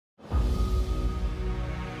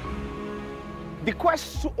The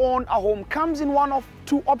quest to own a home comes in one of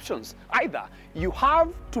two options. Either you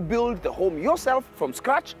have to build the home yourself from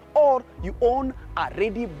scratch, or you own a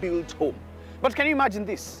ready-built home. But can you imagine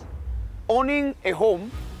this? Owning a home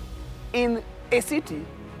in a city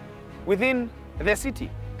within the city.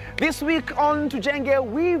 This week on Tujenge,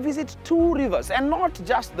 we visit two rivers, and not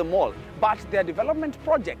just the mall, but their development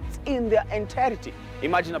projects in their entirety.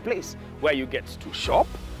 Imagine a place where you get to shop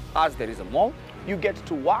as there is a mall, you get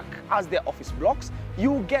to work as there are office blocks,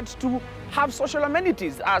 you get to have social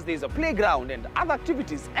amenities as there is a playground and other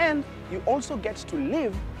activities, and you also get to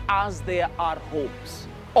live as there are homes.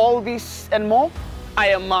 All this and more. I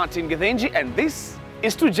am Martin Tujenge, and this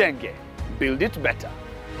is Tujenge. Build it better.